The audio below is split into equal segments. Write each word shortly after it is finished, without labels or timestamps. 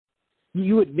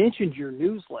You had mentioned your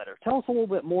newsletter. Tell us a little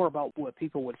bit more about what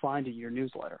people would find in your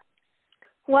newsletter.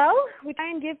 Well, we try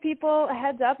and give people a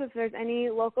heads up if there's any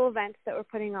local events that we're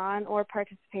putting on or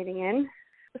participating in.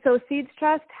 So Seeds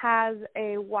Trust has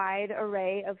a wide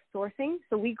array of sourcing.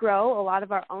 So we grow a lot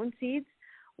of our own seeds.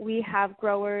 We have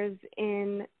growers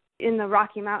in the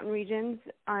Rocky Mountain regions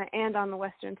and on the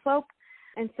Western Slope.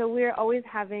 And so we're always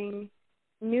having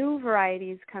new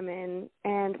varieties come in,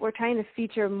 and we're trying to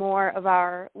feature more of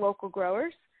our local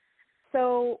growers.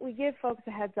 So we give folks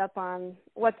a heads up on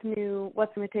what's new,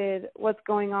 what's limited, what's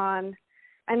going on,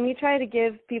 and we try to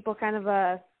give people kind of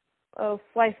a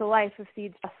slice of life of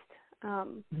Seeds Trust,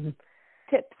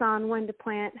 tips on when to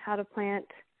plant, how to plant.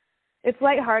 It's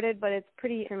lighthearted, but it's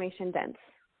pretty information dense.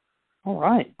 All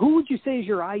right. Who would you say is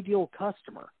your ideal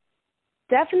customer?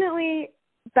 Definitely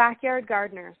backyard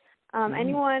gardeners.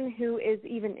 Anyone who is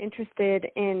even interested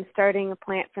in starting a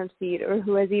plant from seed or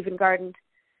who has even gardened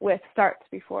with starts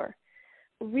before.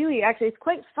 Really, actually, it's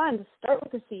quite fun to start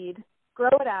with a seed, grow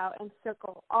it out, and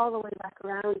circle all the way back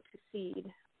around to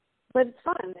seed. But it's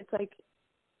fun. It's like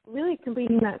really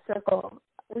completing that circle.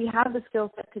 We have the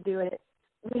skill set to do it.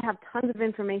 We have tons of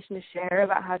information to share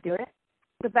about how to do it.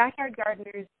 The backyard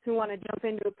gardeners who want to jump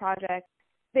into a project,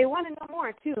 they want to know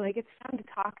more, too. Like, it's fun to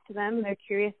talk to them. They're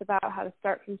curious about how to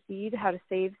start from seed, how to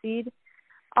save seed.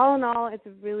 All in all, it's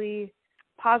a really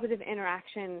positive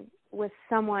interaction with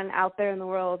someone out there in the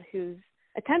world who's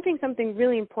attempting something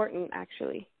really important,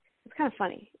 actually. It's kind of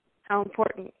funny how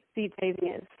important seed saving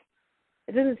is.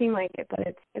 It doesn't seem like it, but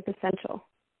it's essential.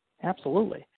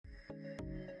 Absolutely.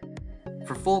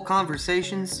 For full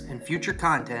conversations and future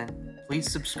content, please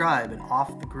subscribe at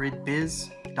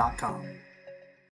offthegridbiz.com.